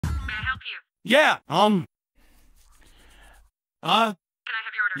May I help you? Yeah, Can I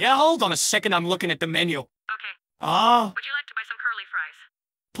have your order? yeah, hold on a second, I'm looking at the menu. Okay. Uh, Would you like to buy some curly fries?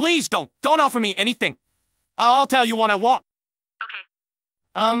 please don't offer me anything. I'll tell you what I want.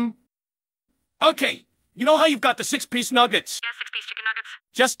 Okay. Okay, you know how you've got the 6-piece nuggets? Yes, 6-piece chicken nuggets.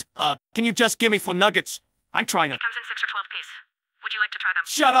 Just, can you just give me 4 nuggets? I'm trying to... It comes in 6 or 12 piece. Would you like to try them?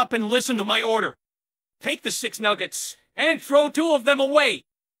 Shut up and listen to my order. Take the 6 nuggets and throw 2 of them away.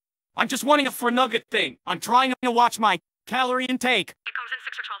 I'm just wanting a 4 nugget thing. I'm trying to watch my calorie intake. It comes in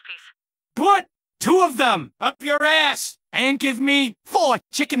 6 or 12 piece. Put 2 of them up your ass and give me 4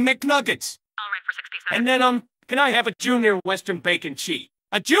 chicken McNuggets. All right, for 6-piece nuggets. And then, can I have a junior Western bacon cheese?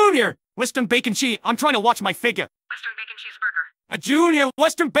 A junior Western bacon cheese. I'm trying to watch my figure. Western bacon cheeseburger. A junior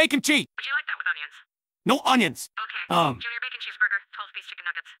Western bacon cheese. Would you like that with onions? No onions. Okay. Junior bacon cheeseburger, 12-piece chicken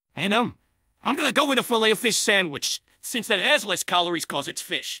nuggets. And, I'm gonna go with a filet of fish sandwich, since that has less calories cause it's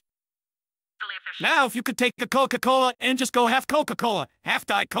fish. Filet of fish. Now, if you could take a Coca-Cola and just go half Coca-Cola, half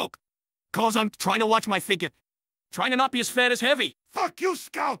Diet Coke. Cause I'm trying to watch my figure. Trying to not be as fat as heavy. Fuck you,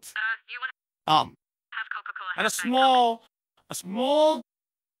 Scout! You want to have Coca-Cola? And half Diet a small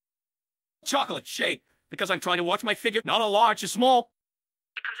chocolate shake. Because I'm trying to watch my figure, not a large, a small. Coke.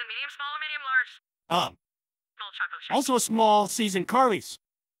 It comes in medium, small, or medium, large? Small chocolate shake. Also a small seasoned curlies.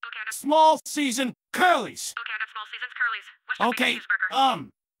 Okay, I got... Small seasoned curlies. Okay, I got small seasons curlies. Western Okay, bacon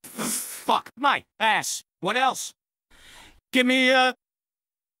cheeseburger. fuck my ass. What else? Give me,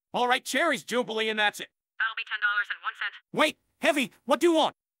 all right, cherries, Jubilee, and that's it. That'll be $10.01. Wait, Heavy, what do you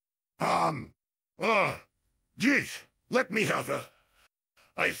want? Geez, let me have a...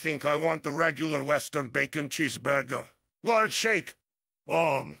 I think I want the regular Western bacon cheeseburger. Large shake.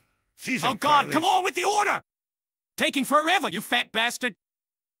 Seasoned Oh, God, curlies. come on with the order! Taking forever, you fat bastard.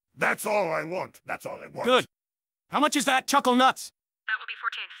 That's all I want. That's all I want. Good. How much is that, Chuckle Nuts? That will be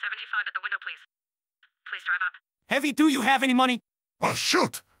 $14.75 at the window, please. Please drive up. Heavy, do you have any money? Oh,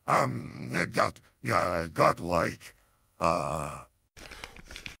 shoot. I got like,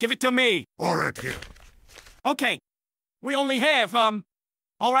 Give it to me. all right here. Okay. We only have,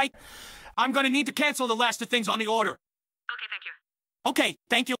 all right. I'm gonna need to cancel the last of things on the order. Okay, thank you. Okay,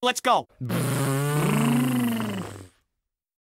 thank you, let's go.